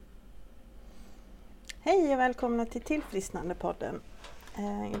Hej och välkomna till Tillfrisknandepodden.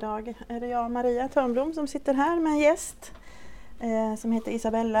 Idag är det jag, Maria Törnblom, som sitter här med en gäst som heter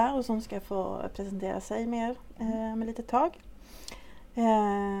Isabella och som ska få presentera sig mer med lite tag.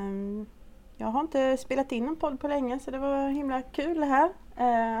 Jag har inte spelat in en podd på länge så det var himla kul det här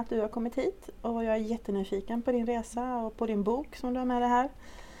att du har kommit hit och jag är jättenyfiken på din resa och på din bok som du har med dig här.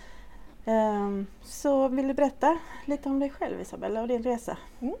 Så vill du berätta lite om dig själv, Isabella, och din resa?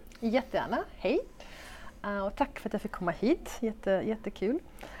 Jättegärna, hej! Och tack för att jag fick komma hit, jättekul.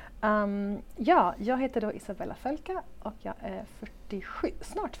 Jag heter då Isabella Völker och jag är 47,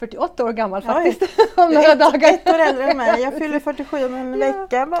 snart 48 år gammal faktiskt. Om några dagar. Ett år äldre än mig, jag fyller 47 om en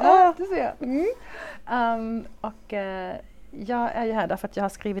vecka. Det ser jag. Jag är ju här därför att jag har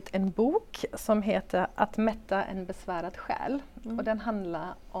skrivit en bok som heter Att mätta en besvärad själ. Och den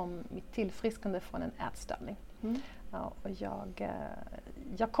handlar om mitt tillfrisknande från en ätstörning. Ja, och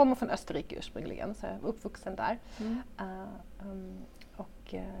jag kommer från Österrike ursprungligen, så jag är uppvuxen där.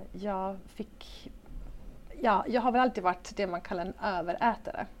 Jag har väl alltid varit det man kallar en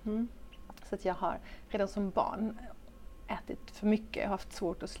överätare. Så att jag har redan som barn ätit för mycket, jag har haft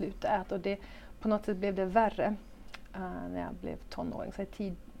svårt att sluta äta. Och på något sätt blev det värre när jag blev tonåring, så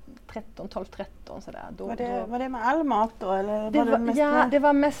 12-13 sådär. Var det med all mat då? Eller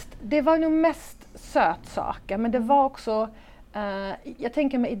det var nog mest sötsaker, men det var också, jag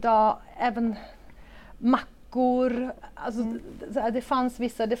tänker mig idag, även mackor, alltså,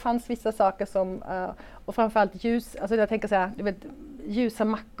 det fanns vissa saker som, och framförallt ljus, alltså jag tänker såhär, du vet, ljusa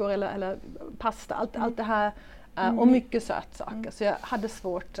mackor eller pasta, allt det här, och mycket sötsaker. Så jag hade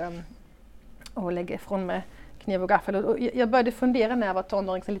svårt att lägga ifrån mig kniv och gaffel. Och jag började fundera när jag var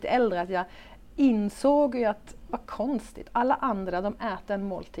tonåring, så lite äldre, att jag insåg ju att vad konstigt. Alla andra, de äter en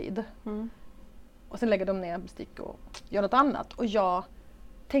måltid. Och sen lägger de ner en bestick och gör något annat. Och jag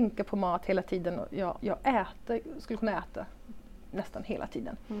tänker på mat hela tiden. Och jag skulle kunna äta nästan hela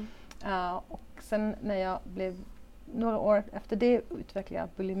tiden. Och sen när jag blev några år efter det utvecklade jag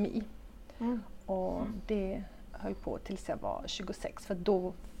bulimi. Och det höll på tills jag var 26. För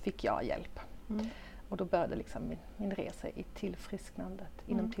då fick jag hjälp. Och då började liksom min resa i tillfrisknandet,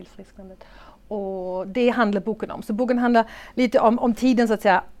 inom tillfrisknandet. Och det handlar boken om. Så boken handlar lite om tiden, så att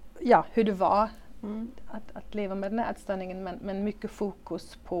säga, ja, hur det var att leva med den här ätstörningen, men mycket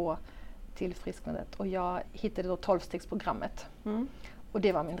fokus på tillfrisknandet. Och jag hittade då 12-stegsprogrammet. Och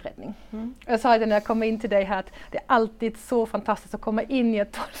det var min räddning. Jag sa det när jag kom in till dig här, att det är alltid så fantastiskt att komma in i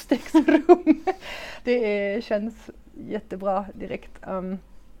ett 12-stegsrum. Det känns jättebra direkt.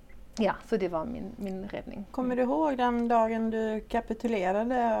 Ja, så det var min räddning. Kommer du ihåg den dagen du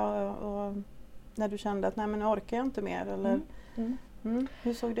kapitulerade och när du kände att nej, men orkar jag inte mer? Eller?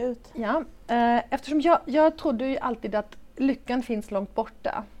 Hur såg det ut? Ja, eftersom jag trodde ju alltid att lyckan finns långt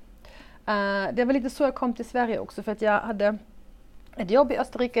borta. Det var lite så jag kom till Sverige också, för att jag hade ett jobb i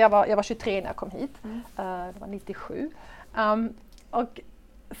Österrike. Jag var 23 när jag kom hit. Det var 97. Och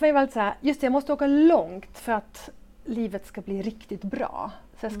för mig var det så här, just det, jag måste åka långt för att livet ska bli riktigt bra.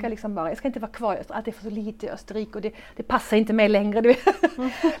 Så jag ska jag ska inte vara kvar i Österrike, att det är för så lite i Österrike och det passar inte mig längre.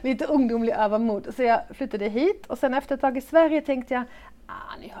 Lite ungdomlig övermod. Så jag flyttade hit och sen efter ett tag i Sverige tänkte jag,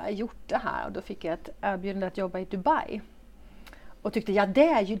 nu har jag gjort det här. Och då fick jag ett erbjudande att jobba i Dubai. Och tyckte, det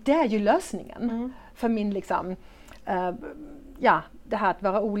är ju lösningen för min liksom, det här att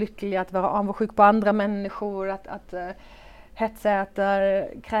vara olycklig, att vara avundsjuk på andra människor, att hetsäter,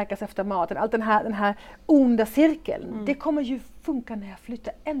 kräkas efter maten, allt den här onda cirkeln. Det kommer ju funka när jag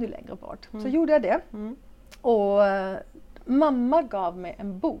flyttar ännu längre bort. Så gjorde jag det. Och mamma gav mig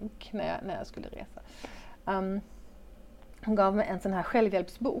en bok när jag skulle resa. Hon gav mig en sån här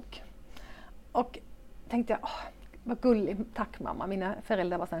självhjälpsbok. Och tänkte jag, vad gullig, tack mamma. Mina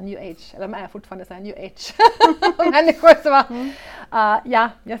föräldrar var sån new age, eller de är fortfarande sån new age människor. Så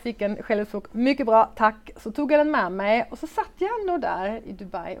jag fick en självhjälpsbok, mycket bra, tack. Så tog jag den med mig och så satt jag ändå där i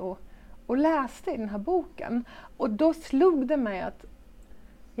Dubai och läste i den här boken. Och då slog det mig att,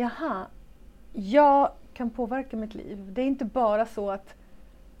 jag kan påverka mitt liv. Det är inte bara så att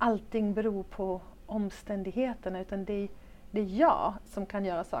allting beror på omständigheterna, utan det är jag som kan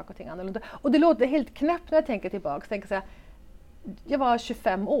göra saker och ting annorlunda. Och det låter helt knäppt när jag tänker tillbaka. Jag var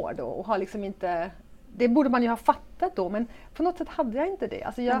 25 år då och har liksom inte, det borde man ju ha fattat då, men på något sätt hade jag inte det.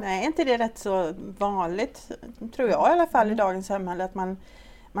 Alltså Nej, är inte det rätt så vanligt, tror jag i alla fall, i dagens samhälle, att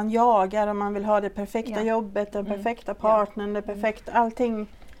man jagar och man vill ha det perfekta jobbet, den perfekta partnern, det perfekta, allting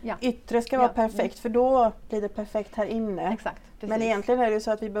yttre ska vara perfekt, för då blir det perfekt här inne. Exakt, men egentligen är det ju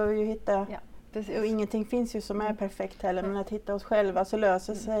så att vi behöver ju hitta, och ingenting finns ju som är perfekt heller, men att hitta oss själva så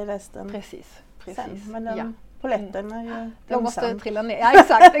löser sig resten. Precis. Sen. Men Polletten är ju de måste trilla ner. Ja,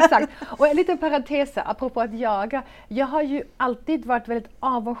 exakt. Och en liten parentes apropå att jaga. Jag har ju alltid varit väldigt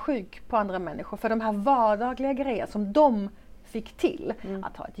avundsjuk på andra människor för de här vardagliga grejer som de fick till.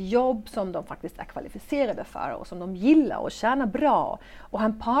 Att ha ett jobb som de faktiskt är kvalificerade för och som de gillar och tjänar bra och ha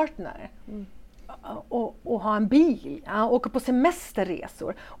en partner. Och ha en bil, åka på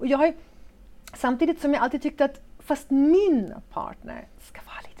semesterresor. Och jag har, samtidigt som jag alltid tyckte att fast min partner ska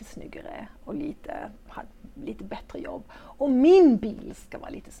vara lite snyggare och ha lite bättre jobb. Och min bil ska vara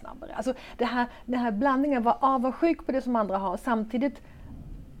lite snabbare. Alltså den här blandningen var avundsjuk på det som andra har. Samtidigt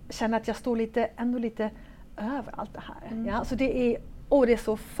känner att jag står ändå lite över allt det här. Ja? Så det är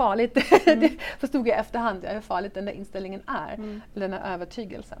så farligt. Det förstod jag efterhand hur farligt den där inställningen är. Eller den här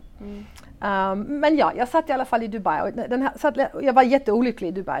övertygelsen. Men ja, jag satt i alla fall i Dubai. Och jag var jätteolycklig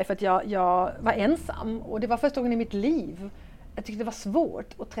i Dubai för att jag var ensam. Och det var första gången i mitt liv. Jag tyckte det var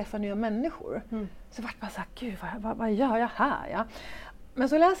svårt att träffa nya människor. Så jag var bara så här, gud vad gör jag här? Ja? Men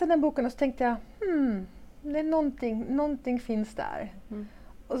så läste jag den boken och så tänkte jag, det är någonting finns där.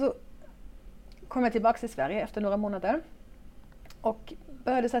 Och så kom jag tillbaka till Sverige efter några månader. Och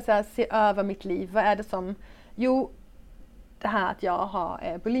började så här, se över mitt liv. Vad är det som... Jo, det här att jag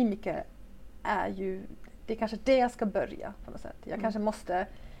är bulimiker är ju... Det är kanske det jag ska börja på något sätt. Jag kanske måste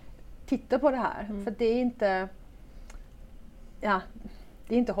titta på det här. För det är inte... Ja,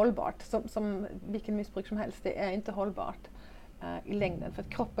 det är inte hållbart. Som vilken missbruk som helst. Det är inte hållbart i längden. För att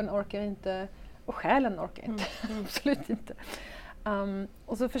kroppen orkar inte. Och själen orkar inte. Absolut inte.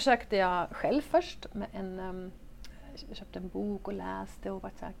 Och så försökte jag själv först med jag köpte en bok och läste och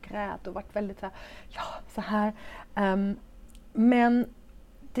var så här, grät och var väldigt så här. Men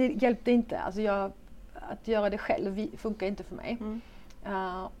det hjälpte inte. Alltså att göra det själv funkar inte för mig.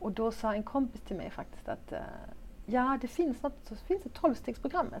 Och då sa en kompis till mig faktiskt att det finns ett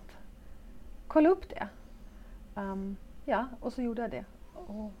 12-stegsprogrammet. Kolla upp det. Och så gjorde jag det.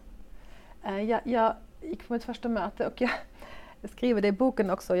 Och, jag gick på mitt första möte och jag skriver det i boken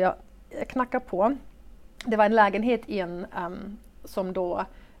också. Jag knackar på. Det var en lägenhet som då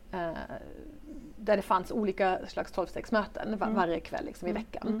där det fanns olika slags 12-stegsmöten varje kväll liksom, i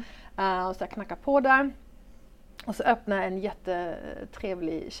veckan. Och så jag knackar på där. Och så öppnar en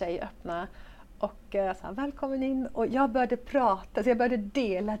jättetrevlig tjej och sa välkommen in. Och jag började prata, så jag började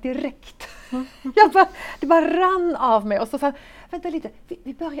dela direkt. Det bara rann av mig. Och så sa vänta lite,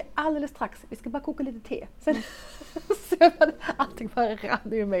 vi börjar alldeles strax. Vi ska bara koka lite te. Sen, så allting bara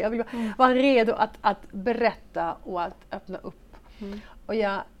rann ur mig. Jag vill vara redo att berätta och att öppna upp. Och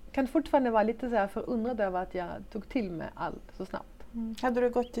jag kan fortfarande vara lite så här förundrad över att jag tog till mig allt så snabbt. Hade du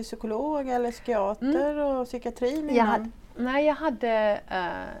gått till psykolog eller psykiater och psykiatrin innan? Jag hade,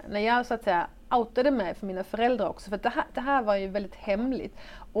 när jag så att säga outade mig för mina föräldrar också, för det här var ju väldigt hemligt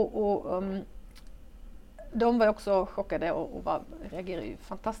och de var också chockade och reagerade ju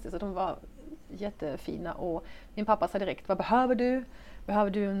fantastiskt och de var jättefina och min pappa sa direkt, vad behöver du?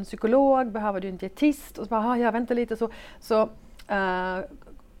 Behöver du en psykolog? Behöver du en dietist? Och så bara, jag väntar lite så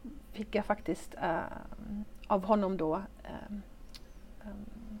fick jag faktiskt av honom då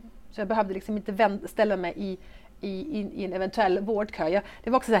så jag behövde liksom inte ställa mig i en eventuell vårdkö. Det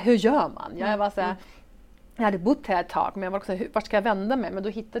var också så här, hur gör man? Jag var så här, jag hade bott här ett tag, men jag var också vart ska jag vända mig? Men då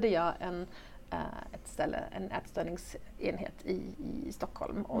hittade jag en ätstörningsenhet i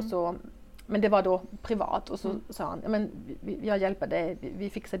Stockholm. Och så, men det var då privat och så sa han, men jag hjälper dig, vi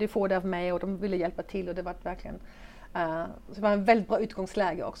fixar det, du får det av mig och de ville hjälpa till och det var verkligen så det var en väldigt bra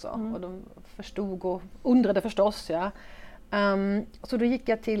utgångsläge också och de förstod och undrade förstås. Ja. Så då gick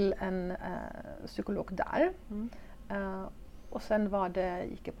jag till en psykolog där och sen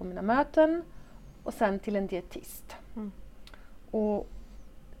gick jag på mina möten och sen till en dietist. Och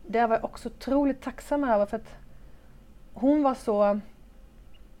det var jag också otroligt tacksam över för att hon var så,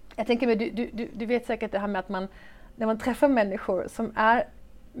 jag tänker mig, du vet säkert det här med att när man träffar människor som är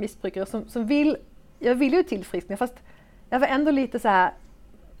missbrukare som jag vill ju tillfriskna fast jag var ändå lite så här,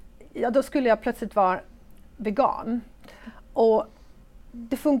 då skulle jag plötsligt vara vegan. Och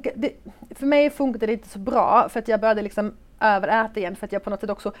för mig funkade det inte så bra för att jag började liksom överäta igen för att jag på något sätt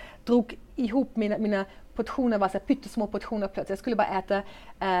också drog ihop mina portioner, var så här pyttesmå portioner plötsligt. Jag skulle bara äta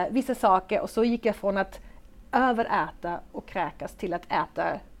vissa saker och så gick jag från att överäta och kräkas till att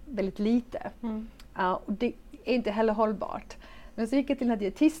äta väldigt lite. Och det är inte heller hållbart. Men så gick jag till den här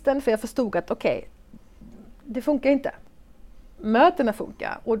dietisten för jag förstod att okej, det funkar inte. Mötena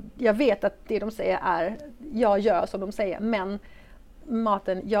funkar och jag vet att det de säger är, jag gör som de säger, men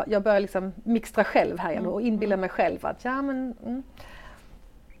maten, jag börjar liksom mixtra själv här igen och inbilla mig själv att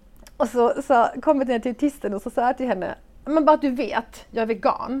Och så kom jag till dietisten och så sa jag till henne, men bara att du vet, jag är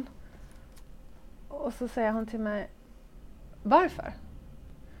vegan. Och så säger hon till mig, varför?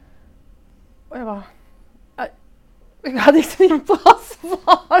 Och jag bara, jag hade liksom inget bra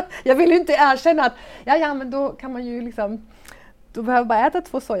svar. Jag ville inte erkänna att, ja men då kan man ju liksom, då behöver bara äta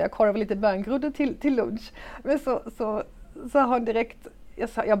 2 sojakorv och lite böngroddar till lunch. Men så har hon direkt,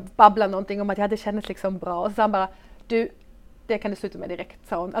 jag babblade någonting om att jag hade känts liksom bra. Och så sa han bara, du, det kan du sluta med direkt,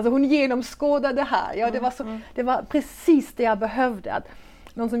 sa hon. Alltså hon genomskådade det här. Ja, det var precis det jag behövde. Att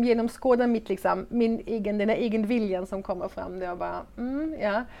någon som genomskådar min egen viljan som kommer fram. Det var bara,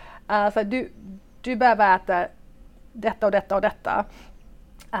 ja. Alltså du behöver äta detta och detta och detta.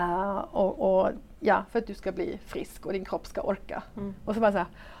 Och ja, för att du ska bli frisk och din kropp ska orka. Och så bara såhär,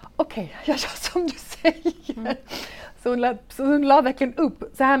 okej, jag gör som du säger. Så hon la verkligen upp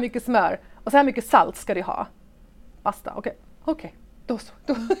så här mycket smör och så här mycket salt ska du ha. Basta, okej. Då så.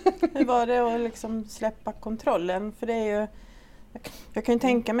 Hur var det att liksom släppa kontrollen? För det är ju, jag kan ju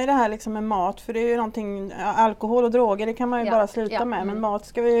tänka mig det här liksom med mat, för det är ju någonting, alkohol och droger, det kan man ju bara sluta med, men mat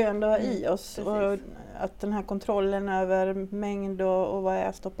ska vi ju ändå ha i oss. Och att den här kontrollen över mängd och vad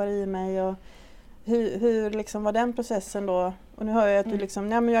jag stoppar i mig och hur liksom var den processen då? Och nu hör jag att du liksom,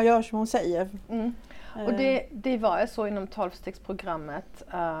 nej men jag gör som hon säger. Och det var så inom 12-stegsprogrammet.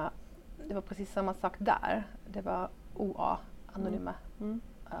 Det var precis samma sak där. Det var OA, anonyma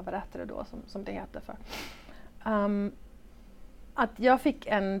överrättare då som det heter för. Att jag fick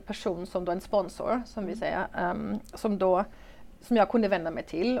en person som då en sponsor, som vi säger, som jag kunde vända mig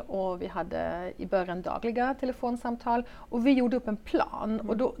till, och vi hade i början dagliga telefonsamtal och vi gjorde upp en plan.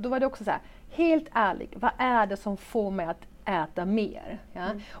 Och då var det också så här, helt ärligt, vad är det som får mig att äta mer? Ja?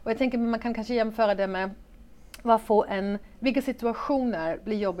 Och jag tänker man kan kanske jämföra det med vilka situationer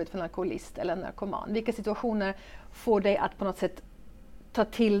blir jobbigt för en alkoholist eller en narkoman? Vilka situationer får dig att på något sätt ta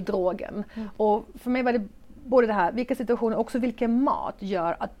till drogen? Och för mig var det både det här, vilka situationer, också vilken mat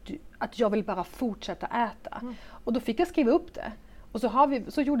gör att jag vill bara fortsätta äta. Och då fick jag skriva upp det. Och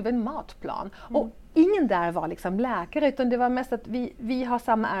så gjorde vi en matplan. Och ingen där var liksom läkare, utan det var mest att vi har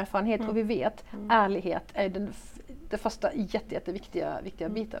samma erfarenhet och vi vet, ärlighet är det första jätteviktiga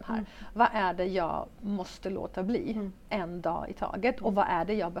biten här. Vad är det jag måste låta bli en dag i taget? Och vad är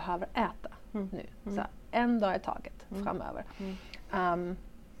det jag behöver äta nu? Så en dag i taget framöver.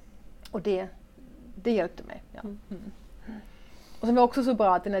 Och det hjälpte mig. Ja. Och sen var också så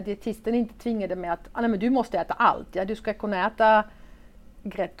bra att den här dietisten inte tvingade mig att men du måste äta allt. Ja, du ska kunna äta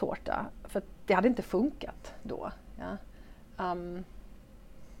gräddtårta. För det hade inte funkat då. Ja.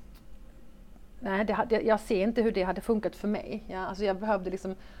 Nej, jag ser inte hur det hade funkat för mig. Ja. Alltså jag behövde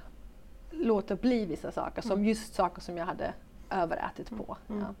liksom låta bli vissa saker. Som just saker som jag hade överätit på.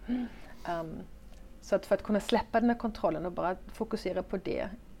 Ja. Så att för att kunna släppa den här kontrollen och bara fokusera på det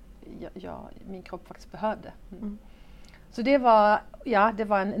min kropp faktiskt behövde. Så det var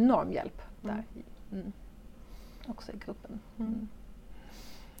en enorm hjälp där. Också i gruppen.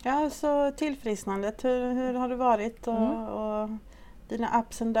 Ja, så tillfrisknandet, hur har det varit och dina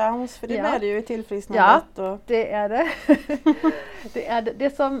ups and downs, för det är det ju i tillfrisknandet. Ja, det är det. Det är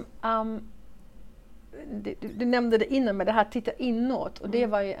det som du nämnde det innan med det här titta inåt, och det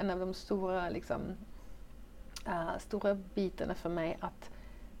var ju en av de stora stora bitarna för mig, att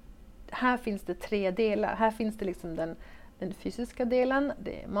här finns det 3 delar. Här finns det liksom den fysiska delen,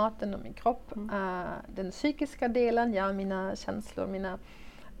 det är maten och min kropp. Den psykiska delen, mina känslor, mina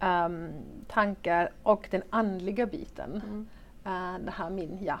tankar, och den andliga biten. Det här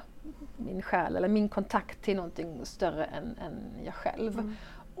min själ, eller min kontakt till någonting större än jag själv.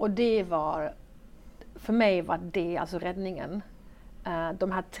 Och det var, för mig var det alltså räddningen.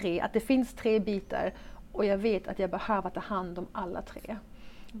 De här 3, att det finns 3 bitar, och jag vet att jag behöver ta hand om alla 3.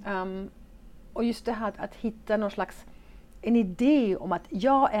 Och just det här att hitta någon slags en idé om att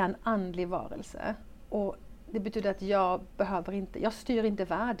jag är en andlig varelse, och det betyder att jag styr inte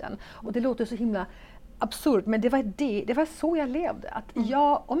världen. Och det låter så himla absurt, men det var så jag levde, att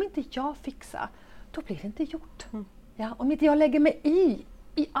om inte jag fixar, då blir det inte gjort. Ja, om inte jag lägger mig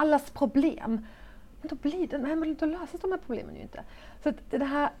i allas problem, men då löses de här problemen ju inte. Så det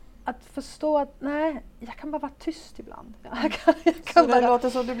här att förstå att jag kan bara vara tyst ibland. Så det låter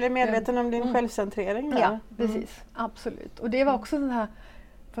så att du blir medveten om din självcentrering där. Ja, precis. Absolut. Och det var också den här,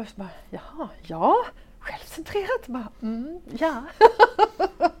 först bara, självcentrerat. Bara, ja.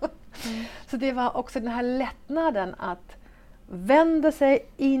 Så det var också den här lättnaden att vända sig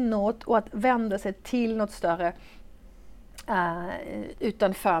inåt och att vända sig till något större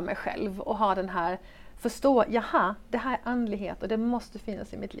utanför mig själv, och ha den här förstå, det här är andlighet och det måste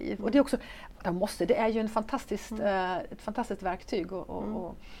finnas i mitt liv. Och det är också, det är ju ett fantastiskt verktyg.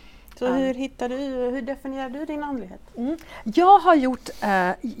 Så hur definierar du din andlighet? Jag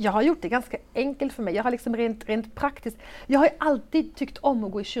har gjort det ganska enkelt för mig. Jag har liksom rent praktiskt. Jag har alltid tyckt om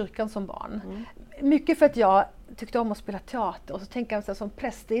att gå i kyrkan som barn. Mycket för att jag tyckte om att spela teater. Och så tänker jag så här, som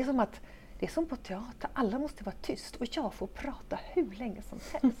präst, det är som på teater. Alla måste vara tyst och jag får prata hur länge som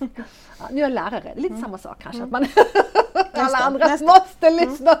helst. Ja, nu är jag lärare. Det är lite samma sak kanske. Att man alla andra måste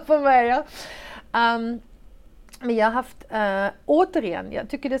lyssna på mig. Ja. Men jag har haft, återigen, jag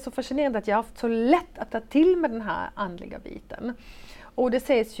tycker det är så fascinerande att jag har haft så lätt att ta till med den här andliga biten. Och det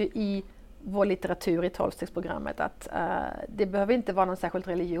sägs ju i vår litteratur i 12-stegsprogrammet att det behöver inte vara någon särskild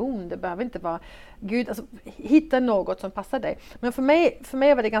religion, det behöver inte vara Gud, alltså hitta något som passar dig. Men för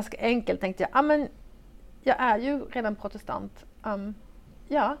mig var det ganska enkelt, tänkte jag, men jag är ju redan protestant.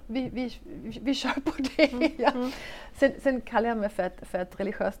 Ja, vi kör på det. Ja. Sen kallar jag mig för ett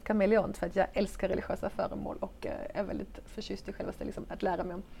religiöst kameleont för att jag älskar religiösa föremål och är väldigt förtjust i själva liksom, att lära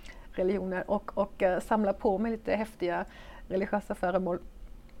mig om religioner och samla på mig lite häftiga religiösa föremål.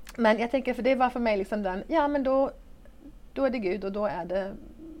 Men jag tänker, för det var för mig liksom den, ja men då är det Gud och då är det,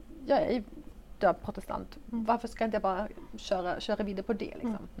 jag är ju protestant. Varför ska inte jag bara köra vidare på det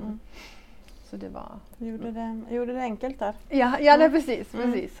liksom? Så det var... Gjorde det enkelt där. Ja, nej,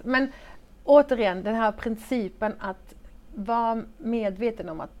 precis. Men återigen, den här principen att vara medveten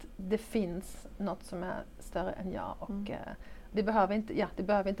om att det finns något som är större än jag. Och det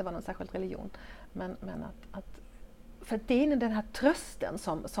behöver inte vara någon särskild religion. Men att för det är den här trösten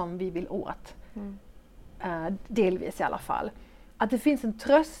som vi vill åt. Delvis i alla fall. Att det finns en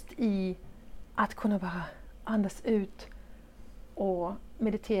tröst i att kunna bara andas ut och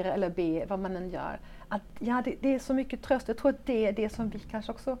meditera eller be, vad man än gör. Att, det är så mycket tröst. Jag tror att det är det som vi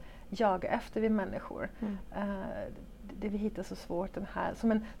kanske också jagar efter, vi människor. Det vi hittar så svårt, den här,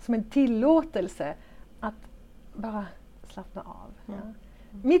 som en tillåtelse att bara slappna av. Ja.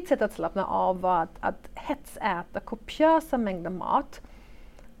 Mitt sätt att slappna av var att hetsäta kopiösa mängder mat.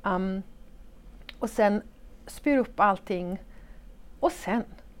 Och sen spyr upp allting. Och sen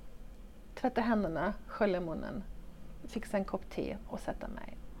tvätta händerna, skölja munnen, fixa en kopp te och sätta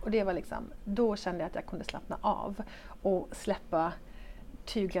mig. Och det var liksom, då kände jag att jag kunde slappna av och släppa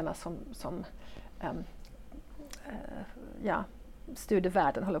tyglarna som styrde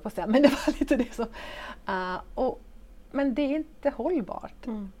världen, håller på att säga. Men det var lite det som... men det är inte hållbart.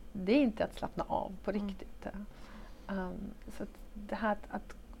 Det är inte att slappna av på riktigt. Så att det här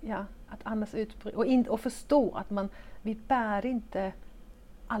att andas ut och förstå att vi bär inte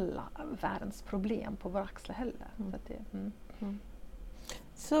alla världens problem på våra axlar heller. Så att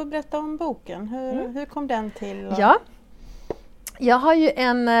Så berätta om boken. Hur kom den till? Ja, jag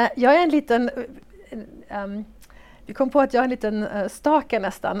är en liten... vi kom på att jag är en liten stake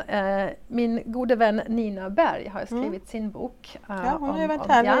nästan. Min gode vän Nina Berg har skrivit sin bok. Hon har ju varit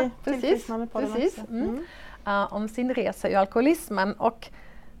här precis. Om sin resa i alkoholismen. Och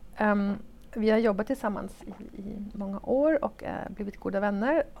vi har jobbat tillsammans i många år och blivit goda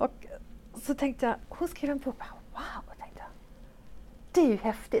vänner. Och så tänkte jag, hon skrev en bok. Wow, tänkte jag. Det är ju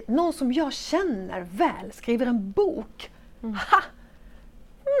häftigt. Någon som jag känner väl skriver en bok.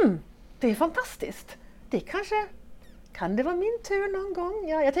 Det är fantastiskt. Det kanske... Kan det vara min tur någon gång?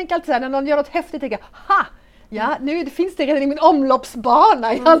 Ja, jag tänker alltid så här, när någon gör något häftigt, tänker jag, nu finns det redan i min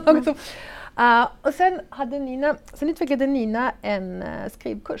omloppsbana. Och sen utvecklade Nina en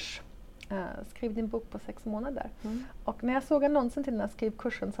skrivkurs. Skrev din bok på 6 månader. Och när jag såg annonsen till den här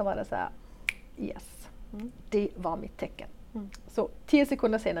skrivkursen så var det så här, yes, det var mitt tecken. Så 10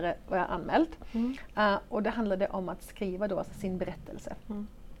 sekunder senare var jag anmäld. Och det handlade om att skriva då, alltså sin berättelse.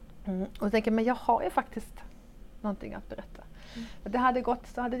 Och jag tänker, men jag har ju faktiskt någonting att berätta. Det hade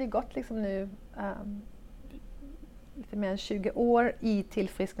gått liksom nu lite mer än 20 år i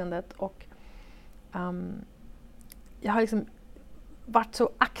tillfrisknandet och jag har liksom varit så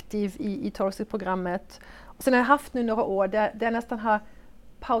aktiv i Torsi-programmet. Och sen har jag haft nu några år där jag nästan har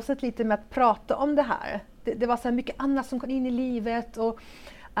pausat lite med att prata om det här. Det var så här mycket annat som kom in i livet.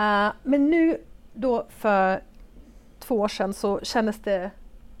 Men nu då för 2 år sedan så kändes det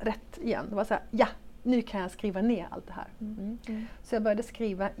rätt igen. Det var så här, nu kan jag skriva ner allt det här. Så jag började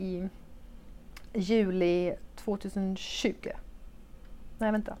skriva i juli 2020.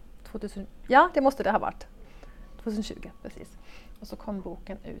 Nej, vänta. Det måste det ha varit. 2020, precis. Och så kom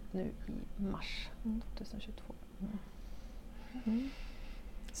boken ut nu i mars 2022.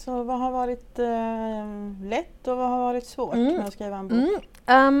 Så vad har varit lätt och vad har varit svårt med att skriva en bok?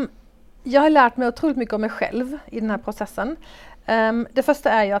 Jag har lärt mig otroligt mycket om mig själv i den här processen. Det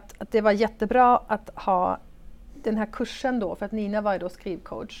första är ju att det var jättebra att ha den här kursen då, för att Nina var ju då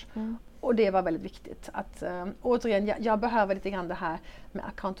skrivcoach. Och det var väldigt viktigt. Att, återigen, jag behöver lite grann det här med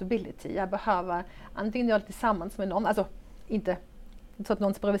accountability. Jag behöver antingen göra det tillsammans med någon, alltså inte så att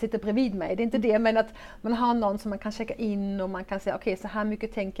någon behöver sitta bredvid mig, det är inte det, men att man har någon som man kan checka in och man kan säga okej, så här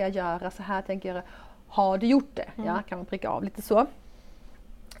mycket tänker jag göra, så här tänker jag göra. Har du gjort det? Ja, kan man pricka av lite så.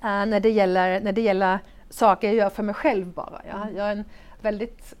 När det gäller saker jag gör för mig själv bara. Ja. Jag är en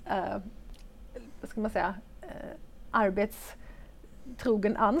väldigt, vad ska man säga,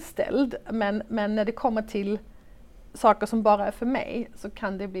 arbetstrogen anställd, men när det kommer till saker som bara är för mig så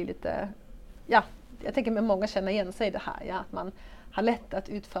kan det bli lite, ja, jag tänker att många känner igen sig i det här, ja, att man har lätt att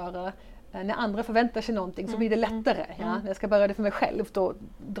utföra, när andra förväntar sig någonting så blir det lättare. Ja. När jag ska börja det för mig själv, då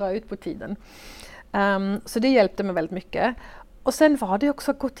drar jag ut på tiden. Så det hjälpte mig väldigt mycket. Och sen var det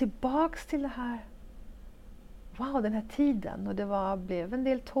också att gå tillbaks till det här, den här tiden. Och det blev en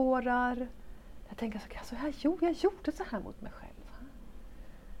del tårar. Jag tänker jag gjorde så här mot mig själv.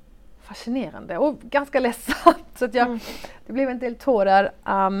 Fascinerande och ganska ledsamt. Så att det blev en del tårar.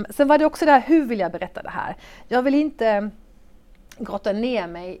 Sen var det också det här, hur vill jag berätta det här? Jag vill inte grotta ner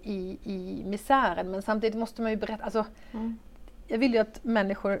mig i misären, men samtidigt måste man ju berätta. Alltså, jag vill ju att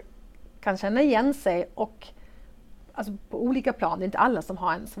människor kan känna igen sig och alltså på olika plan, det är inte alla som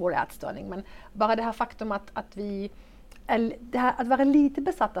har en svår ätstörning, men bara det här faktum att att vara lite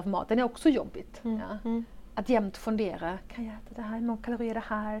besatt av maten är också jobbigt. Ja. Att jämt fundera, kan jag äta det här, hur många kalorier det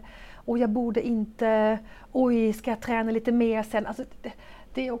här, och jag borde inte, ska jag träna lite mer sen, alltså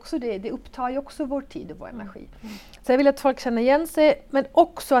det är också det upptar ju också vår tid och vår energi. Så jag vill att folk känner igen sig, men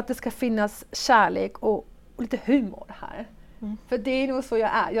också att det ska finnas kärlek och lite humor här. För det är nog så jag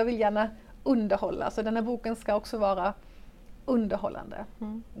är, jag vill gärna underhålla, så den här boken ska också vara underhållande.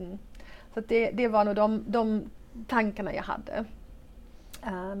 Så det var nog de tankarna jag hade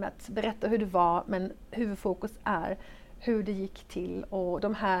med att berätta hur det var, men huvudfokus är hur det gick till, och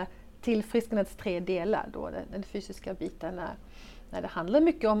de här tillfrisknandets 3 delar då, den fysiska biten när det handlar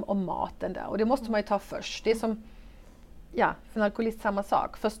mycket om maten där, och det måste man ju ta först. Det är som, för en alkoholist samma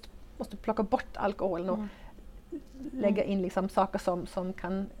sak, först måste plocka bort alkoholen och lägga in liksom saker som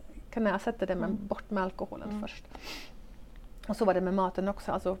kan ersätta det, men bort med alkoholen först. Och så var det med maten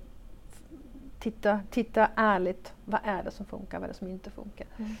också, alltså titta ärligt, vad är det som funkar, vad är det som inte funkar.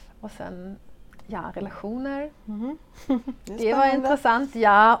 Och sen, relationer. Det var intressant,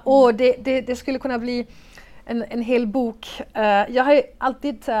 och det skulle kunna bli en hel bok. Jag har ju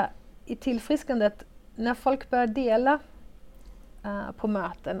alltid i tillfriskandet, när folk börjar dela på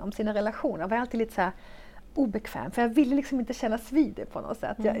möten om sina relationer, var jag alltid lite så här obekväm, för jag ville liksom inte kännas vid det på något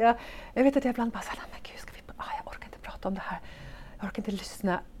sätt. Jag vet att jag ibland bara såhär, men gud, jag orkar inte prata om det här, jag orkar inte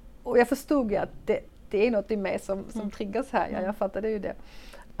lyssna. Och jag förstod ju att det är något i mig som triggas här, jag fattade ju det.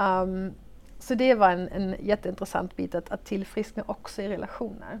 Så det var en jätteintressant bit att tillfriskna också i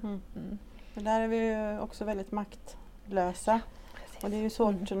relationer. Men där är vi ju också väldigt maktlösa. Och det är ju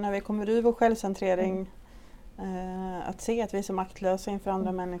svårt när vi kommer ur vår självcentrering att se att vi är så maktlösa inför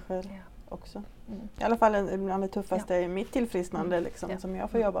andra människor också. I alla fall bland det tuffaste i mitt tillfrisknande liksom, som jag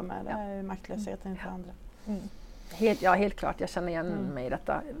får jobba med, det är maktlösheten inför andra. Helt klart, jag känner igen mig i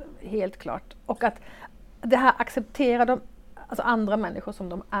detta, helt klart. Och att det här acceptera alltså andra människor som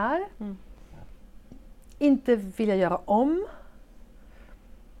de är. Inte vilja göra om.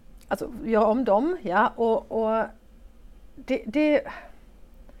 Alltså göra om dem, och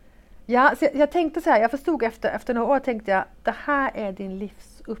så jag tänkte så här, jag förstod efter några år, tänkte jag, det här är din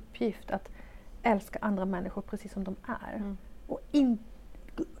livsuppgift, att älska andra människor precis som de är. Och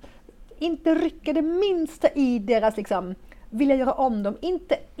inte rycka det minsta i deras liksom, vilja göra om dem,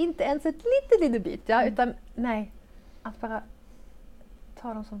 inte ens ett litet bit, utan nej, att bara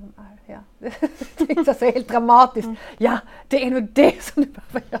ta dem som de är. Det är inte så helt dramatiskt. Det är nog det som du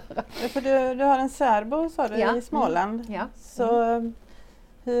behöver göra. För du har en särbo, sa du, i Småland. Så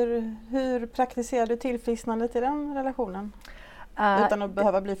hur praktiserar du tillfrisknandet i den relationen? Utan att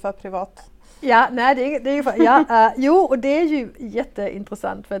behöva bli för privat. Och det är ju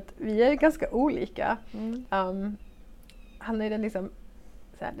jätteintressant, för att vi är ganska olika. Han är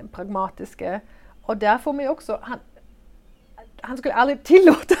den pragmatiska, och där får man ju också, han skulle aldrig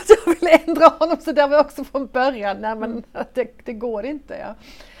tillåta att jag ville ändra honom, så där var jag också från början. Nej, men det går inte.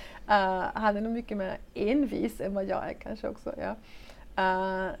 Han är nog mycket mer envis än vad jag är kanske också.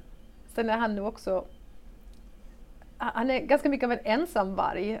 Sen är han nu också, han är ganska mycket av en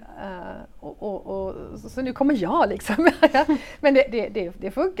ensamvarg, och så nu kommer jag liksom. Men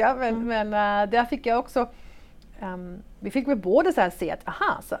det funkar, men där fick jag också, vi fick väl både så här se att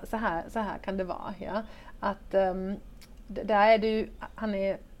så här kan det vara, att där är det ju, han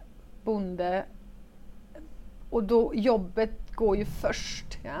är bonde, Och då jobbet går ju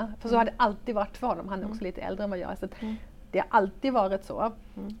först. Ja? För så har det alltid varit för honom. Han är också lite äldre än vad jag är. Så det har alltid varit så.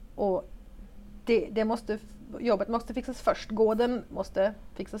 Och jobbet måste fixas först. Gården måste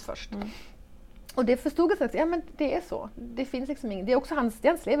fixas först. Och det förstod jag att men det är så. Det finns liksom inget. Det är också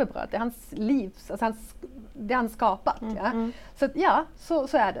hans levebröd. Det är hans liv. Alltså det han skapat. Så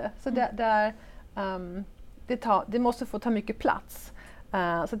så är det. Så det måste få ta mycket plats.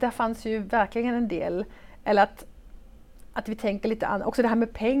 Så där fanns ju verkligen en del. Eller att vi tänker lite annat. Också det här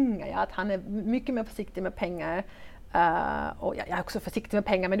med pengar. Ja, att han är mycket mer försiktig med pengar. Och jag är också försiktig med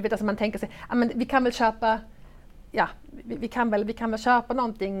pengar. Men du vet, alltså man tänker sig, men vi kan väl köpa. Ja, vi kan väl köpa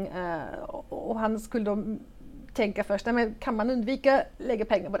någonting. Och han skulle då tänka först, men kan man undvika lägga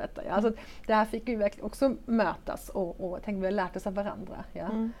pengar på detta? Ja? Alltså, det här fick ju verkligen också mötas. Och jag tänker vi har lärt oss av varandra. Ja?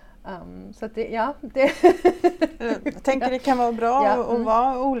 Så att jag tänker det kan vara bra att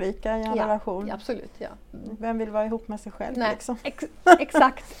vara olika i en relation. Ja, absolut, ja. Vem vill vara ihop med sig själv? Nej, liksom?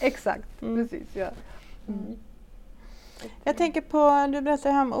 exakt. Precis, ja. Jag tänker på, du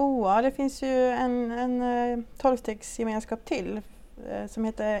berättade här om OA, det finns ju en 12-stegsgemenskap till som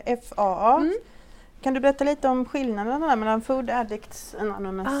heter FAA. Kan du berätta lite om skillnaderna där mellan Food Addicts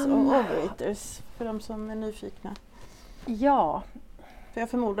Anonymous och Overeaters för de som är nyfikna? Ja. För jag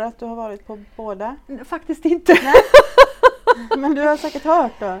förmodar att du har varit på båda. Faktiskt inte. Men du har säkert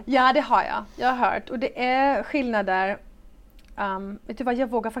hört då? Ja, det har jag. Jag har hört. Och det är skillnader. Vet du vad, jag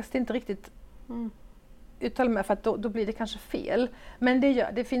vågar faktiskt inte riktigt uttala mig för att då blir det kanske fel. Men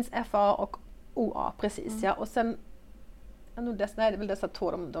det finns FA och OA, precis. Ja. Och sen, det är väl dessa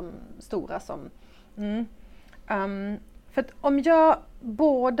två de stora som... för att om jag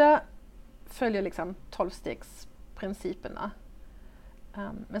båda följer liksom 12-stegsprinciperna.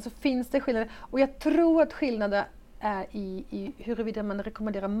 Men så finns det skillnader. Och jag tror att skillnader är i huruvida man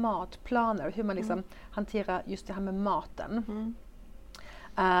rekommenderar matplaner. Hur man liksom hanterar just det här med maten.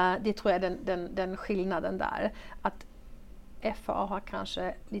 Det tror jag är den skillnaden där. Att FA har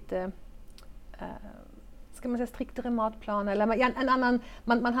kanske lite ska man säga striktare matplaner. Eller en annan,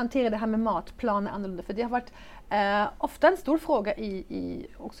 man hanterar det här med matplaner annorlunda. För det har varit ofta en stor fråga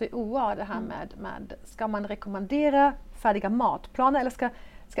också i OA. Det här med ska man rekommendera färdiga matplaner eller ska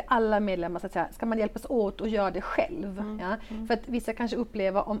alla medlemmar så att säga, ska man hjälpas åt och göra det själv? Ja? För att vissa kanske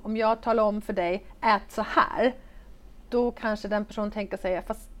upplever om jag talar om för dig, ät så här. Då kanske den personen tänker sig,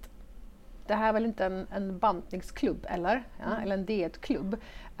 fast det här är väl inte en bantningsklubb eller? Ja? Eller en dietklubb.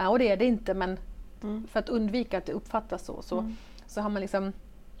 Och det är det inte, men för att undvika att det uppfattas så har man liksom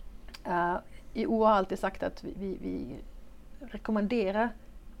i OA alltid sagt att vi rekommenderar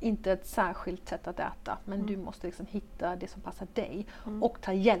inte ett särskilt sätt att äta, men du måste liksom hitta det som passar dig och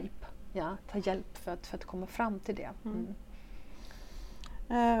ta hjälp. Ja, ta hjälp för att komma fram till det.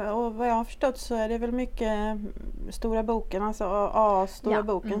 Och vad jag har förstått så är det väl mycket stora boken, alltså stora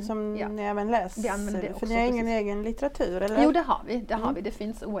boken som ni även läser. För ni har ingen egen litteratur, eller? Jo, det har vi. Det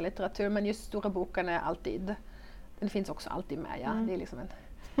finns OA-litteratur, men just stora boken är alltid, den finns också alltid med. Ja. Det är liksom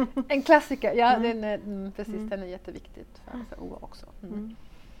en klassiker. Ja, precis, den är jätteviktigt för OA också.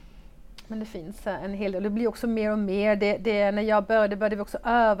 Men det finns en hel del. Det blir också mer och mer. När jag började vi också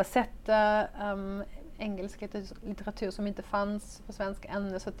översätta engelsk litteratur som inte fanns på svenska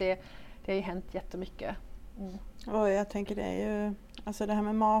ännu. Så att det har ju hänt jättemycket. Och jag tänker det är ju alltså det här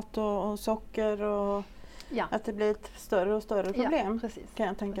med mat och socker och att det blir ett större och större problem kan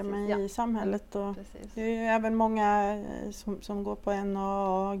jag tänka mig i samhället. Och det är ju även många som går på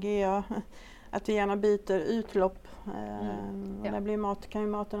NA och GA att vi gärna byter utlopp. Och där kan ju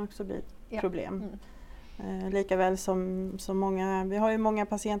maten också bli ett problem. Likaväl som många, vi har ju många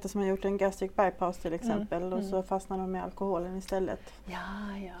patienter som har gjort en gastric bypass till exempel och så fastnar de med alkoholen istället.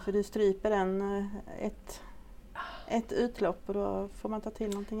 För du stryper ett utlopp och då får man ta till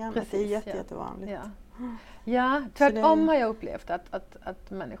någonting annat. Precis, det är jättevanligt. Ja, tvärtom har jag upplevt att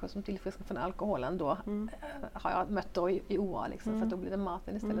människor som tillfrisknar från alkoholen då har jag mött då i OA liksom, för att då blir det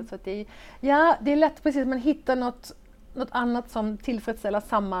maten istället. Så att det är lätt precis, man hittar något annat som tillfredsställer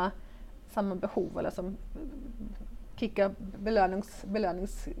samma behov eller som kickar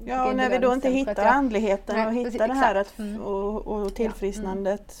belönings. Ja, och när vi då inte hittar andligheten och hittar det här och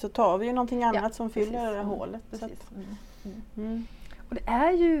tillfrisknandet så tar vi ju någonting annat som fyller det här hålet. Precis. Och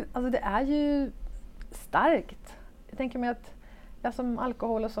det är ju starkt. Jag tänker mig att jag som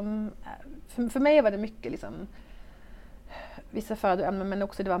alkohol och som för mig var det mycket liksom vissa födoämnen men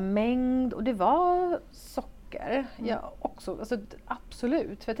också det var mängd och det var socker. Ja, också, alltså,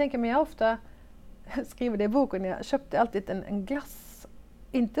 absolut. För jag tänker mig jag ofta skriver det i boken, jag köpte alltid en glass.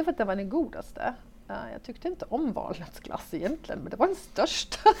 Inte för att det var den godaste. Jag tyckte inte om valnötsglass egentligen, men det var den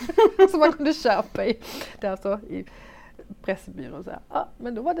största som man kunde köpa i Pressbyrån.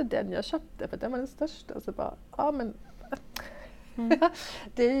 Men då var det den jag köpte för den var den största. Så bara, men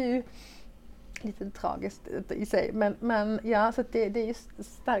det är ju lite tragiskt i sig. Men ja, så det är ju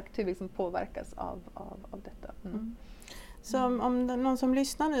starkt hur vi liksom påverkas av detta. Så om det är någon som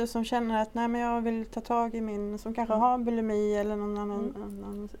lyssnar nu som känner att nej, men jag vill ta tag i min, som kanske har bulimi eller någon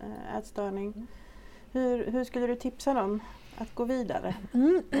annan ätstörning. Hur skulle du tipsa dem att gå vidare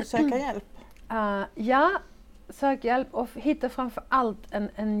och söka hjälp? Sök hjälp och hitta framför allt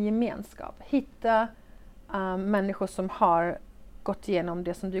en gemenskap. Hitta människor som har gått igenom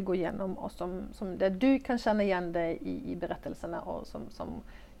det som du går igenom och som där du kan känna igen dig i berättelserna och som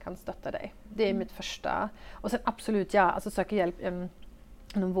kan stötta dig. Det är mitt första. Och sen absolut, söka hjälp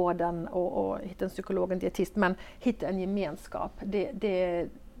inom vården och hitta en psykolog, en dietist, men hitta en gemenskap. Det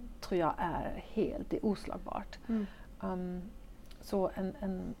tror jag det är oslagbart. Så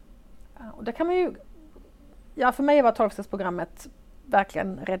och där kan man ju, för mig var 12-stegsprogrammet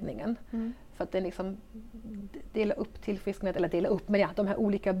verkligen räddningen. För att det liksom dela upp tillfrisknandet, eller dela upp, men de här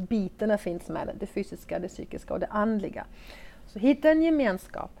olika bitarna finns med, det fysiska, det psykiska och det andliga. Så hitta en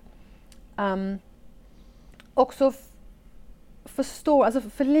gemenskap. Också förstå, alltså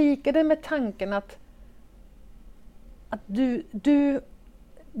förlika det med tanken att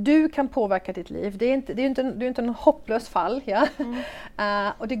du kan påverka ditt liv. Du är inte en hopplös fall. Ja?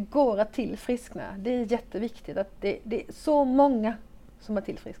 Och det går att tillfriskna. Det är jätteviktigt. Att det är så många som har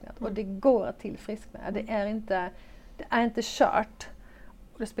tillfrisknat. Och det går att tillfriskna. Det är inte kört.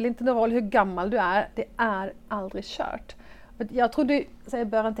 Och det spelar inte någon roll hur gammal du är. Det är aldrig kört. Jag trodde, så i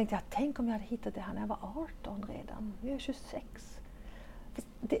början tänkte jag, tänk om jag hade hittat det här när jag var 18 redan. Nu är jag 26.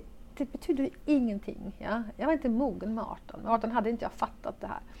 Det betyder ingenting. Ja? Jag var inte mogen med 18. Med 18 hade inte jag fattat det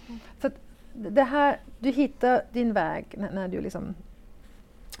här. Så att det här, du hittar din väg när du liksom,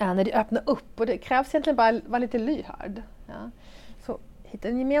 när du öppnar upp. Och det krävs egentligen bara att vara lite lyhörd. Ja? Så hitta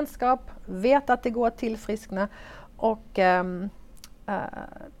en gemenskap, vet att det går att tillfriskna och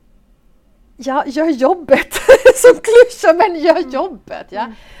gör jobbet. Som klyscha, men gör jobbet.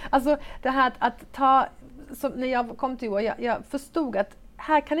 Ja? Alltså det här att ta, som när jag kom till år, jag förstod att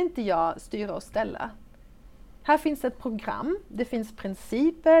här kan inte jag styra och ställa. Här finns ett program, det finns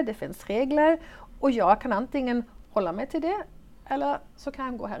principer, det finns regler och jag kan antingen hålla mig till det eller så kan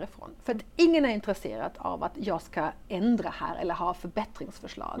jag gå härifrån. För att ingen är intresserad av att jag ska ändra här eller ha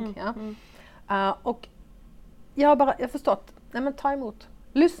förbättringsförslag. Och jag har förstått, ta emot,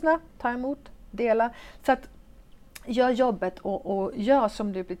 lyssna, ta emot, dela. Så att gör jobbet och gör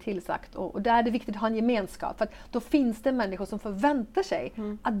som du blir tillsagt. Och där är det viktigt att ha en gemenskap. För att då finns det människor som förväntar sig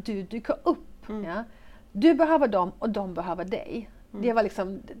att du dyker upp. Ja? Du behöver dem och de behöver dig. Det var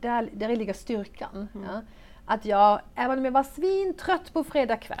liksom, där ligger styrkan. Ja? Att jag, även om jag var svintrött på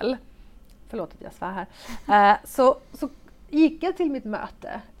fredag kväll, förlåt att jag svär här, så gick jag till mitt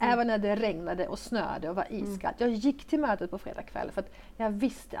möte, även när det regnade och snöade och var iskallt. Jag gick till mötet på fredag kväll för att jag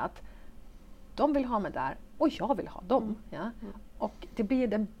visste att de vill ha mig där och jag vill ha dem. Ja? Och det blir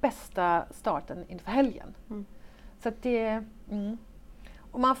den bästa starten inför helgen. Så att det,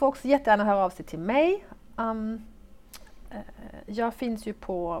 och man får också jättegärna höra av sig till mig. Jag finns ju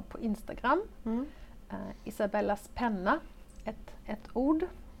på Instagram. Isabellas penna, ett ord.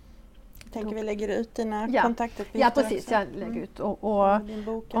 Tänker vi lägger ut dina kontaktuppgifter. Ja, precis. Också. Jag lägger ut. Och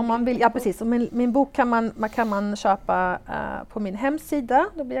om man vill, precis. Och min bok kan man köpa på min hemsida.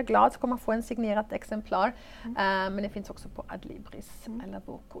 Då blir jag glad, så kommer man få en signerat exemplar. Men det finns också på Adlibris eller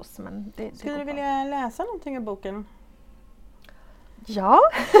Bokhus. Men skulle du vilja läsa någonting av boken? Ja.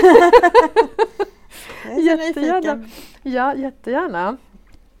 Jättegärna. Ja, jättegärna.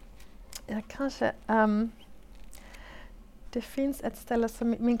 Jag kanske... det finns ett ställe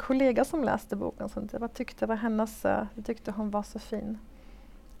som min kollega som läste boken, som jag tyckte var hennes, jag tyckte hon var så fin.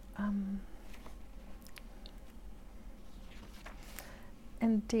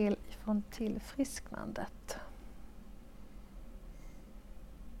 En del från tillfrisknandet.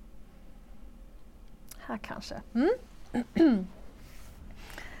 Här kanske.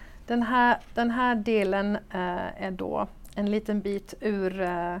 Den här delen är då en liten bit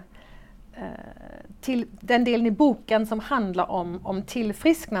ur till den delen i boken som handlar om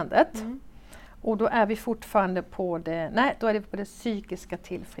tillfrisknandet. Och då är vi fortfarande på det psykiska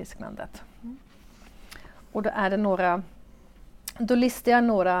tillfrisknandet. Och då är det då listar jag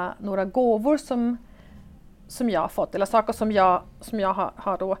några gåvor som jag har fått, eller saker som jag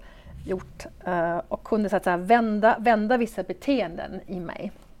har då gjort och kunde så att säga vända vissa beteenden i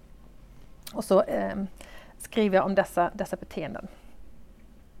mig. Och så skriver jag om dessa beteenden.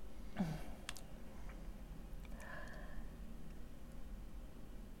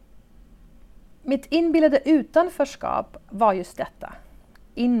 Mitt inbillade utanförskap var just detta.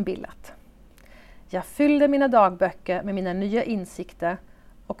 Inbillat. Jag fyllde mina dagböcker med mina nya insikter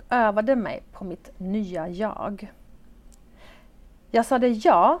och övade mig på mitt nya jag. Jag sa det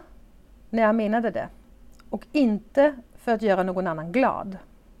ja när jag menade det och inte för att göra någon annan glad.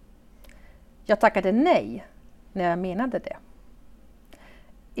 Jag tackade nej när jag menade det.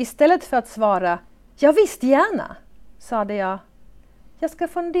 Istället för att svara "jag visst gärna", sade jag ska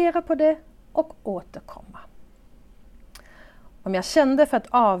fundera på det och återkomma. Om jag kände för att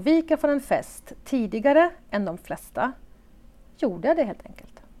avvika från en fest tidigare än de flesta, gjorde jag det helt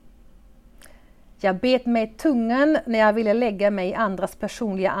enkelt. Jag bet mig i tungan när jag ville lägga mig i andras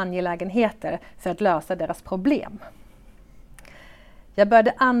personliga angelägenheter för att lösa deras problem. Jag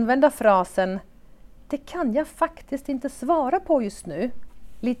började använda frasen "det kan jag faktiskt inte svara på just nu"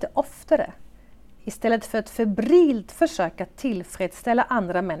 lite oftare, istället för att febrilt försöka tillfredsställa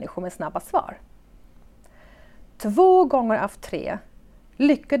andra människor med snabba svar. 2 gånger av 3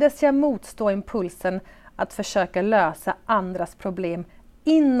 lyckades jag motstå impulsen att försöka lösa andras problem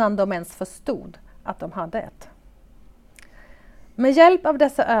innan de ens förstod att de hade ett. Med hjälp av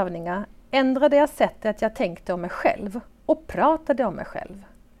dessa övningar ändrade jag sättet jag tänkte om mig själv och pratade om mig själv.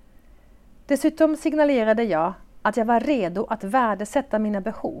 Dessutom signalerade jag att jag var redo att värdesätta mina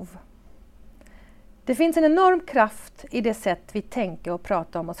behov. Det finns en enorm kraft i det sätt vi tänker och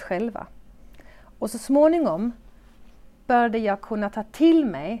pratar om oss själva. Och så småningom började jag kunna ta till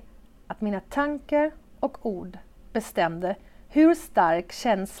mig att mina tankar och ord bestämde hur stark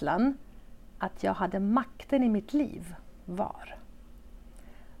känslan att jag hade makten i mitt liv var.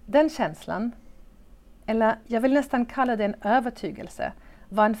 Den känslan, eller jag vill nästan kalla det en övertygelse,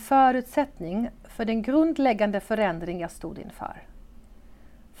 var en förutsättning för den grundläggande förändring jag stod inför.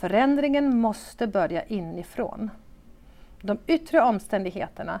 Förändringen måste börja inifrån. De yttre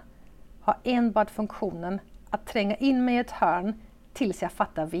omständigheterna har enbart funktionen att tränga in mig i ett hörn tills jag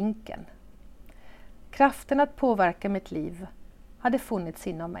fattar vinkeln. Kraften att påverka mitt liv hade funnits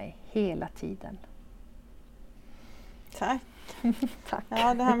inom mig hela tiden. Tack. Tack.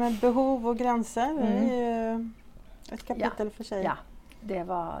 Ja, det här med behov och gränser är ju ett kapitel för sig. Ja, det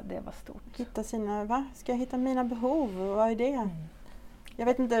var stort. Hitta sina, ska jag hitta mina behov? Vad är det? Jag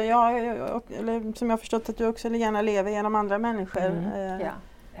vet inte, eller som jag har förstått att du också gärna lever genom andra människor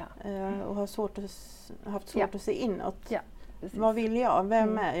och har haft svårt att se inåt. Ja, vad vill jag?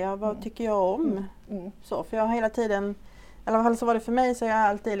 Vem är jag? Vad tycker jag om? Så, för jag har hela tiden, i alla fall så var det för mig, så jag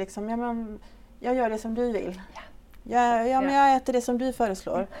alltid liksom, jag gör det som du vill. Men jag äter det som du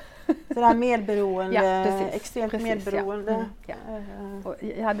föreslår. Så det här medberoende, extremt medberoende. Och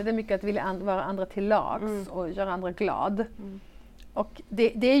jag hade det mycket att vilja vara andra till lags och göra andra glad. Och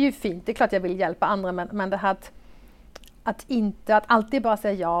det är ju fint, det är klart jag vill hjälpa andra, men det här att alltid bara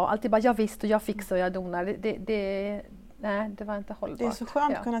säga ja, alltid bara jag visst och jag fixar och jag donar, det var inte hållbart. Det är så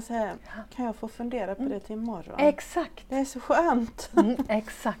skönt att kunna säga, kan jag få fundera på det till imorgon? Exakt. Det är så skönt.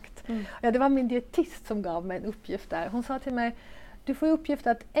 Exakt. Ja, det var min dietist som gav mig en uppgift där. Hon sa till mig, du får uppgift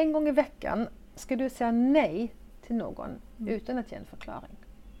att en gång i veckan ska du säga nej till någon utan att ge en förklaring.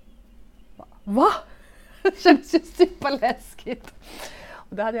 Va? Det känns ju superläskigt.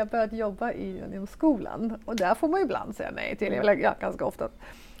 Och då hade jag börjat jobba inom skolan. Och där får man ju ibland säga nej till. Ja, ganska ofta. Och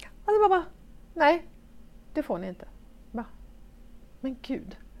det bara, nej, det får ni inte. Va? Men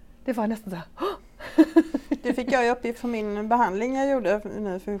gud, det var nästan så här. Det fick jag uppgift för min behandling jag gjorde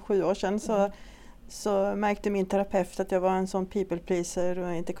nu för 7 år sedan. Så märkte min terapeut att jag var en sån people pleaser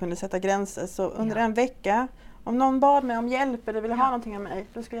och inte kunde sätta gränser. Så under en vecka, om någon bad mig om hjälp eller ville ha någonting av mig,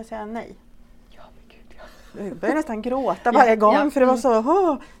 då skulle jag säga nej. Jag började nästan gråta varje gång för det var så,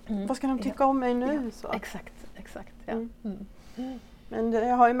 vad ska de tycka om mig nu? Så. Exakt. Men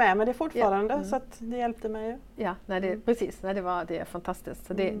jag har ju med mig det fortfarande så att det hjälpte mig ju. Ja, precis. Det är fantastiskt.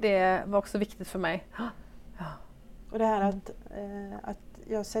 Så det var också viktigt för mig. Och det här att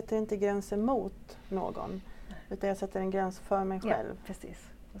jag sätter inte gränser mot någon, utan jag sätter en gräns för mig själv. Ja, precis.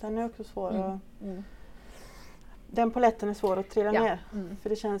 Den är också svår den poletten är svår att trilla ner. För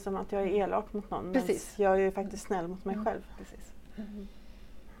det känns som att jag är elak mot någon. Precis. Jag är ju faktiskt snäll mot mig själv. Precis.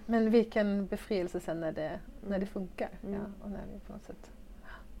 Men vilken befrielse sen när det funkar. Och när det på något sätt.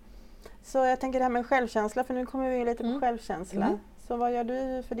 Så jag tänker det här med självkänsla, för nu kommer vi lite på självkänsla. Så vad gör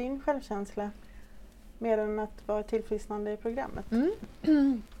du för din självkänsla? Mer än att vara tillfrisknande i programmet.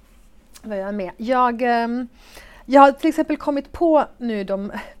 Vad gör jag med? Jag har till exempel kommit på nu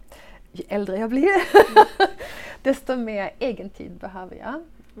ju äldre jag blir, desto mer egen tid behöver jag.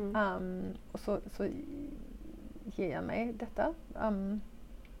 Och så ger jag mig detta.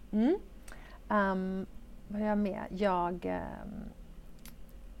 Vad gör jag med?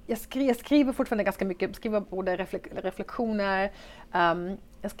 jag skriver fortfarande ganska mycket. Jag skriver både reflektioner,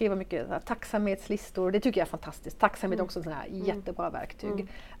 jag skriver mycket tacksamhetslistor. Det tycker jag är fantastiskt. Tacksamhet är också ett jättebra verktyg.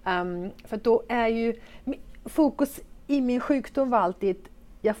 För då är ju fokus i min sjukdom var alltid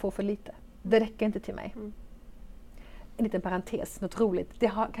jag får för lite. Det räcker inte till mig. En liten parentes, något roligt. Det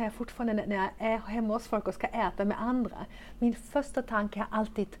kan jag fortfarande när jag är hemma hos folk och ska äta med andra. Min första tanke är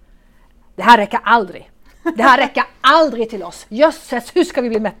alltid, det här räcker aldrig. Det här räcker aldrig till oss. Jösses, hur ska vi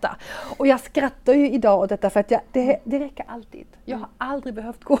bli mätta? Och jag skrattar ju idag åt detta för att det räcker alltid. Jag har aldrig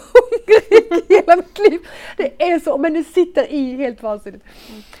behövt gå hungrig i hela mitt liv. Det är så, men det sitter i helt vansinnigt.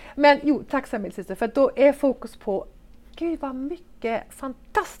 Men tacksamhetssyster, för att då är fokus på gud vad mycket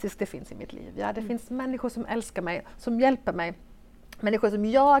fantastiskt det finns i mitt liv. Ja, det finns människor som älskar mig, som hjälper mig. Människor som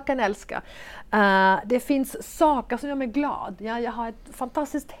jag kan älska. Det finns saker som gör mig glad. Ja, jag har ett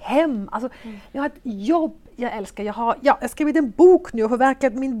fantastiskt hem. Alltså, jag har ett jobb jag älskar. Jag har skrivit en bok nu och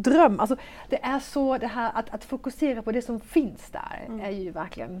förverkligat min dröm. Alltså, det är så det här att fokusera på det som finns där är ju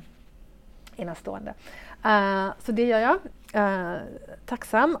verkligen enastående. Så det gör jag.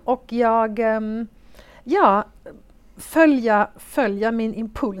 Tacksam. Och jag följa min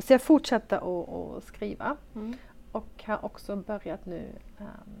impuls. Jag fortsätter att skriva. Och har också börjat nu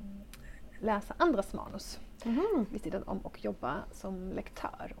läsa andras manus. Vid sidan om och jobba som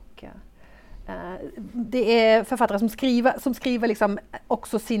lektör. Och, det är författare som skriver liksom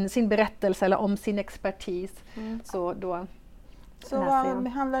också sin berättelse eller om sin expertis. Så vad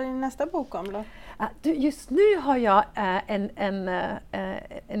handlar din nästa bok om då? Just nu har jag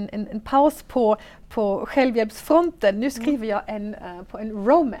en paus på självhjälpsfronten. Nu skriver jag på en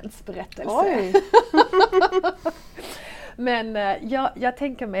romance-berättelse. Oj. Men jag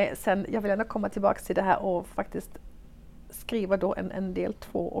tänker mig sen, jag vill ändå komma tillbaka till det här och faktiskt skriva då en del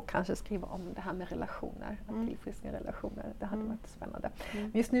 2 och kanske skriva om det här med relationer, att tillfriskna relationer. Det hade varit spännande.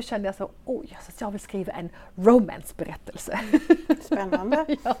 Men just nu kände jag så, jag vill skriva en romance-berättelse.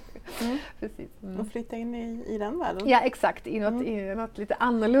 Spännande. Ja, precis. Och flytta in i den världen. Ja, exakt. I något lite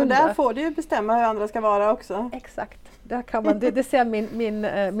annorlunda. Och där får du ju bestämma hur andra ska vara också. Exakt. Där kan man, det ser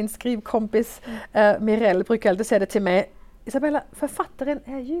min skrivkompis Mirelle brukar alltid säga det till mig. Isabella, författaren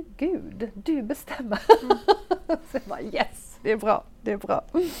är ju Gud. Du bestämmer. Så jag bara, yes, det är bra.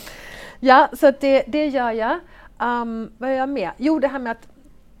 Ja, så att det gör jag. Vad gör jag med? Jo, det här med att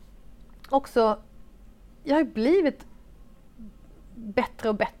också, jag har blivit bättre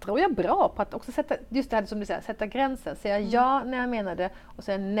och bättre och jag är bra på att också sätta, just det här som du säger, sätta gränsen. Säga ja när jag menar det och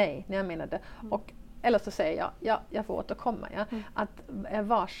säga nej när jag menar det. Och, eller så säger jag får återkomma. Ja? Att är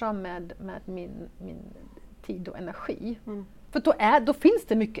varsam med min tid och energi. För då finns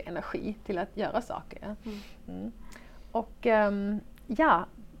det mycket energi till att göra saker. Ja? Och jag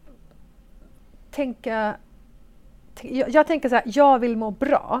tänker så här, jag vill må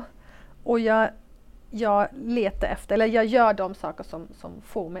bra och jag letar efter, eller jag gör de saker som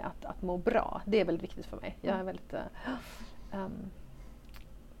får mig att må bra. Det är väldigt viktigt för mig. Jag är väldigt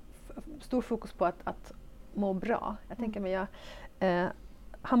stor fokus på att må bra. Jag tänker mig jag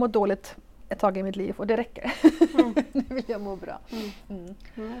har mått dåligt ett tag i mitt liv och det räcker. Nu vill jag må bra.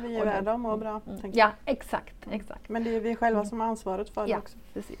 Vi är värda att må bra. Ja, exakt. Men det är vi själva som har ansvaret för det också.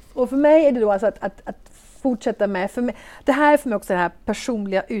 Precis. Och för mig är det då alltså att fortsätta med, för mig, det här är för mig också den här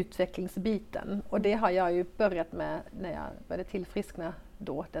personliga utvecklingsbiten. Och det har jag ju börjat med när jag började tillfriskna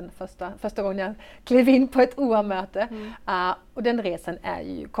då, den första gången jag klev in på ett OA-möte. Och den resan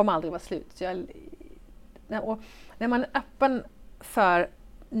kommer aldrig vara slut. Så när man är öppen för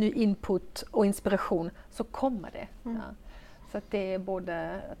ny input och inspiration så kommer det. Ja. Så att det är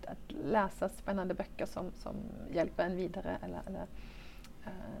både att läsa spännande böcker som hjälper en vidare eller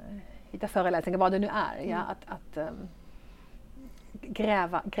hitta föreläsningar, vad det nu är. Ja, att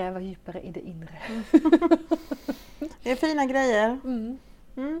gräva djupare i det inre. Det är fina grejer.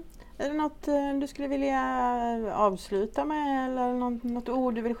 Är det något du skulle vilja avsluta med eller något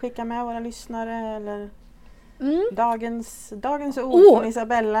ord du vill skicka med våra lyssnare eller dagens ord från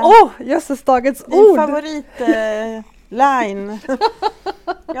Isabella? Jösses, dagens din ord! favoritline.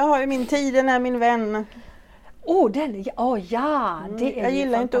 Jag har ju min tiden är min vän. Jag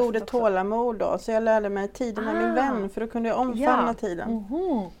gillar inte ordet tålamod då, så jag lärde mig tiden är min vän för då kunde jag omfamna tiden.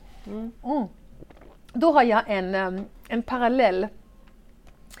 Då har jag en parallell.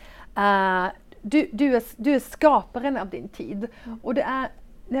 Du är skaparen av din tid. Och det är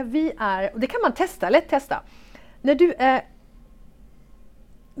när vi är, och det kan man lätt testa. När du är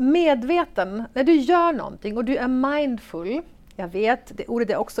medveten, när du gör någonting och du är mindful, jag vet, det ordet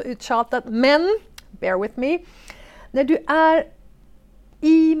är också uttjatat, men bear with me. När du är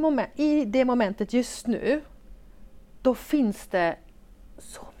i det momentet just nu, då finns det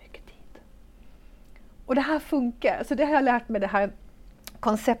så mycket Och det här funkar. Så det har jag lärt mig, det här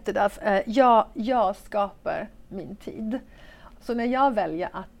konceptet av jag skapar min tid. Så när jag väljer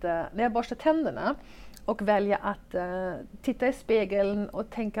att, när jag borstar tänderna och väljer att titta i spegeln och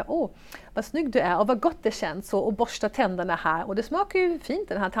tänka, vad snygg du är och vad gott det känns så, och borsta tänderna här, och det smakar ju fint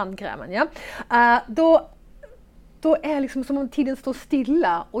den här tandkrämen, ja. Då är det liksom som om tiden står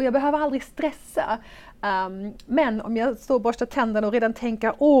stilla och jag behöver aldrig stressa. Men om jag står och borstar tänderna och redan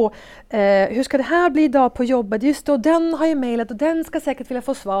tänker, hur ska det här bli idag på jobbet? Just då, den har jag mejlat och den ska säkert vilja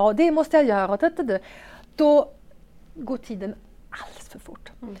få svar och det måste jag göra. Då går tiden alldeles för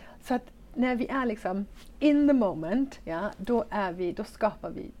fort. Så att när vi är liksom in the moment, ja, då skapar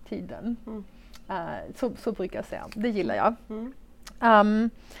vi tiden. Så brukar jag säga. Det gillar jag.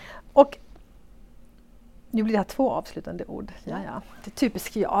 Och nu blir det här 2 avslutande ord. Ja. Det är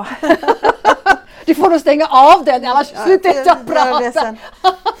typiskt jag. Du får nog stänga av den, annars slutar jag prata.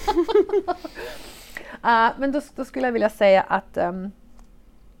 Men då skulle jag vilja säga att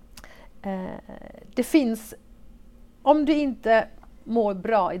det finns, om du inte mår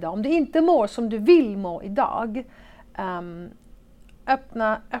bra idag, om du inte mår som du vill må idag,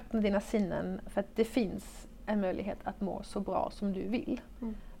 öppna dina sinnen, för att det finns en möjlighet att må så bra som du vill.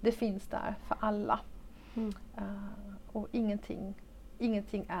 Det finns där för alla. Och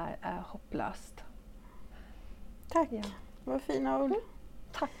ingenting är hopplöst. Tack, vad fina ord.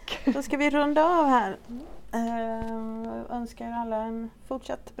 Tack. Då ska vi runda av här. Önskar alla en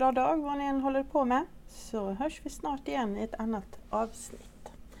fortsatt bra dag, vad ni än håller på med. Så hörs vi snart igen i ett annat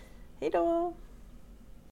avsnitt. Hej då!